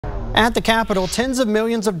At the Capitol, tens of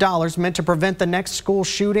millions of dollars meant to prevent the next school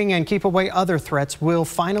shooting and keep away other threats will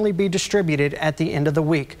finally be distributed at the end of the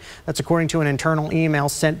week. That's according to an internal email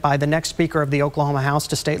sent by the next Speaker of the Oklahoma House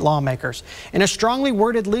to state lawmakers. In a strongly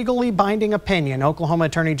worded, legally binding opinion, Oklahoma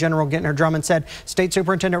Attorney General Gentner Drummond said State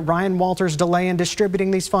Superintendent Ryan Walters' delay in distributing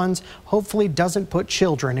these funds hopefully doesn't put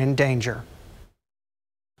children in danger.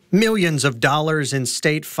 Millions of dollars in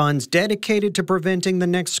state funds dedicated to preventing the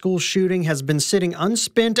next school shooting has been sitting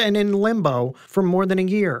unspent and in limbo for more than a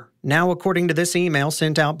year. Now, according to this email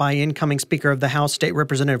sent out by incoming Speaker of the House, State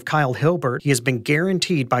Representative Kyle Hilbert, he has been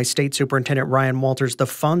guaranteed by State Superintendent Ryan Walters the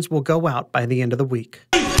funds will go out by the end of the week.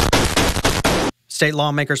 State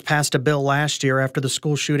lawmakers passed a bill last year after the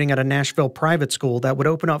school shooting at a Nashville private school that would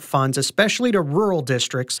open up funds, especially to rural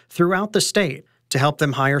districts throughout the state, to help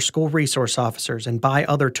them hire school resource officers and buy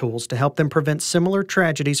other tools to help them prevent similar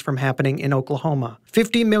tragedies from happening in Oklahoma.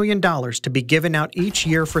 $50 million to be given out each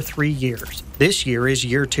year for 3 years. This year is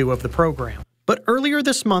year 2 of the program. But earlier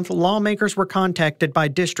this month, lawmakers were contacted by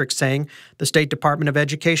districts saying the State Department of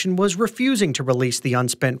Education was refusing to release the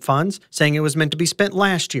unspent funds, saying it was meant to be spent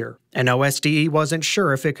last year, and OSDE wasn't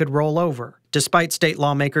sure if it could roll over. Despite state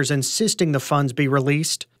lawmakers insisting the funds be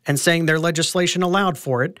released and saying their legislation allowed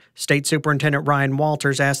for it, State Superintendent Ryan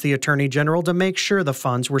Walters asked the Attorney General to make sure the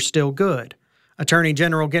funds were still good. Attorney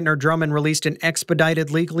General Gentner Drummond released an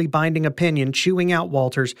expedited, legally binding opinion chewing out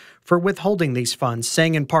Walters for withholding these funds,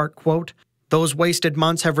 saying in part, quote, "Those wasted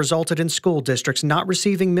months have resulted in school districts not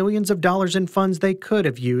receiving millions of dollars in funds they could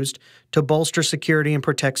have used to bolster security and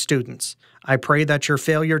protect students. I pray that your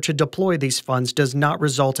failure to deploy these funds does not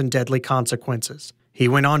result in deadly consequences." He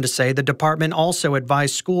went on to say the department also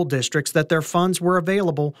advised school districts that their funds were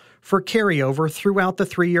available for carryover throughout the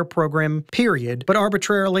 3-year program period, but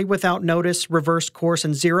arbitrarily, without notice, reversed course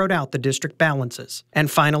and zeroed out the district balances. And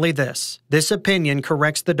finally this opinion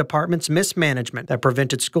corrects the department's mismanagement that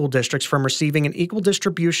prevented school districts from receiving an equal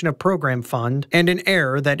distribution of program fund, and an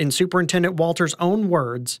error that, in Superintendent Walters' own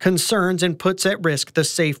words, concerns and puts at risk the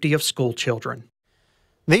safety of school children.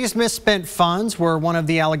 These misspent funds were one of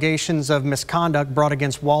the allegations of misconduct brought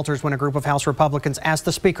against Walters when a group of House Republicans asked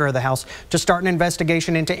the Speaker of the House to start an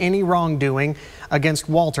investigation into any wrongdoing against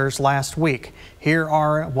Walters last week. Here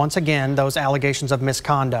are, once again, those allegations of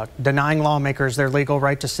misconduct, denying lawmakers their legal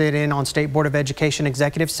right to sit in on State Board of Education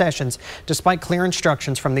executive sessions despite clear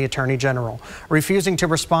instructions from the Attorney General, refusing to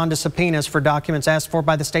respond to subpoenas for documents asked for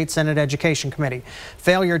by the State Senate Education Committee,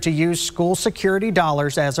 failure to use school security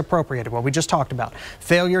dollars as appropriated, what we just talked about,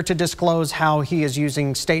 failure to disclose how he is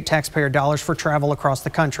using state taxpayer dollars for travel across the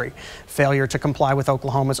country, failure to comply with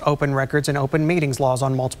Oklahoma's open records and open meetings laws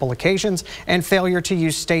on multiple occasions, and failure to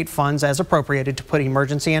use state funds as appropriated to put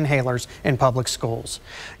emergency inhalers in public schools.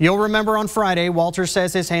 You'll remember on Friday, Walters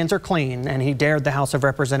says his hands are clean, and he dared the House of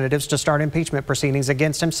Representatives to start impeachment proceedings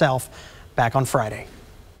against himself back on Friday.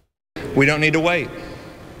 We don't need to wait.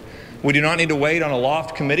 We do not need to wait on a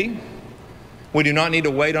loft committee. We do not need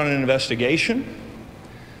to wait on an investigation.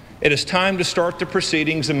 It is time to start the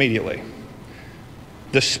proceedings immediately.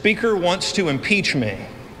 The Speaker wants to impeach me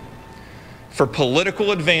for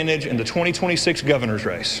political advantage in the 2026 governor's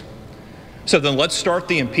race. So then let's start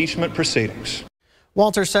the impeachment proceedings.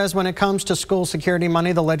 Walters says when it comes to school security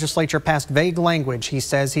money, the legislature passed vague language. He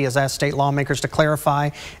says he has asked state lawmakers to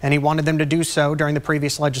clarify, and he wanted them to do so during the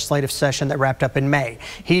previous legislative session that wrapped up in May.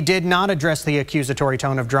 He did not address the accusatory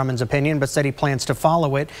tone of Drummond's opinion, but said he plans to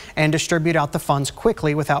follow it and distribute out the funds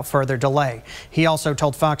quickly without further delay. He also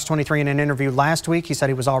told Fox 23 in an interview last week, he said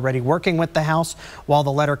he was already working with the House while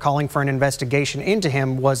the letter calling for an investigation into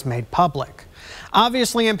him was made public.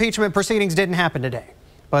 Obviously, impeachment proceedings didn't happen today,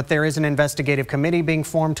 but there is an investigative committee being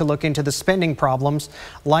formed to look into the spending problems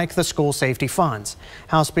like the school safety funds.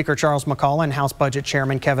 House Speaker Charles McCall and House Budget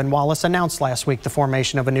Chairman Kevin Wallace announced last week the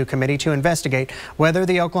formation of a new committee to investigate whether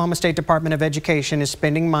the Oklahoma State Department of Education is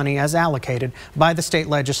spending money as allocated by the state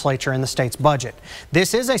legislature in the state's budget.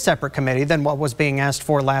 This is a separate committee than what was being asked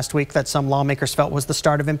for last week that some lawmakers felt was the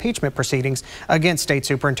start of impeachment proceedings against State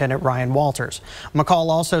Superintendent Ryan Walters. McCall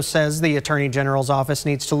also says the Attorney General's office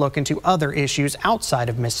needs to look into other issues outside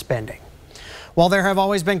of misspending. While there have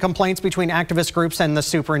always been complaints between activist groups and the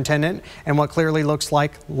superintendent and what clearly looks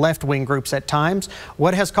like left-wing groups at times,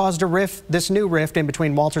 what has caused this new rift in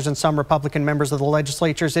between Walters and some Republican members of the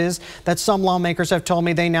legislatures is that some lawmakers have told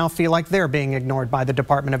me they now feel like they're being ignored by the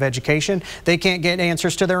Department of Education. They can't get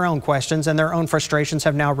answers to their own questions, and their own frustrations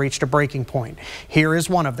have now reached a breaking point. Here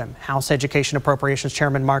is one of them, House Education Appropriations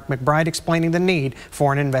Chairman Mark McBride explaining the need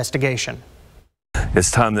for an investigation.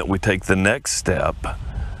 It's time that we take the next step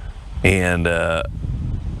and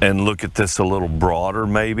and look at this a little broader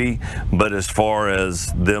maybe, but as far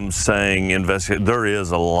as them saying investigate, there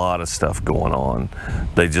is a lot of stuff going on.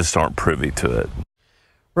 They just aren't privy to it.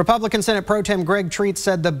 Republican Senate Pro Tem Greg Treat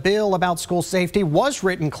said the bill about school safety was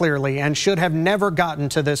written clearly and should have never gotten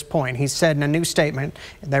to this point. He said in a new statement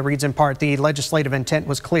that reads in part, the legislative intent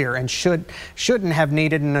was clear and shouldn't have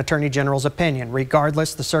needed an attorney general's opinion.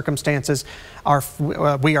 Regardless, the circumstances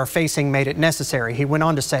we are facing made it necessary. He went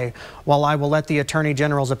on to say, while I will let the attorney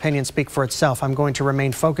general's opinion speak for itself, I'm going to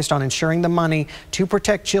remain focused on ensuring the money to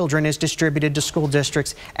protect children is distributed to school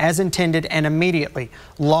districts as intended and immediately.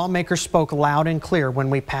 Lawmakers spoke loud and clear when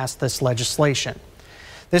we passed this legislation.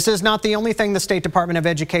 This is not the only thing the State Department of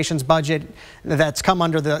Education's budget that's come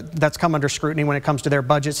under scrutiny when it comes to their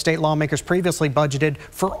budget. State lawmakers previously budgeted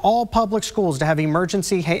for all public schools to have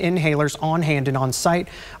emergency inhalers on hand and on site.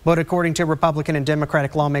 But according to Republican and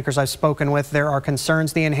Democratic lawmakers I've spoken with, there are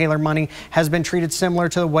concerns the inhaler money has been treated similar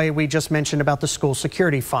to the way we just mentioned about the school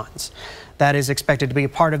security funds. That is expected to be a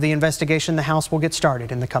part of the investigation the House will get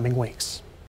started in the coming weeks.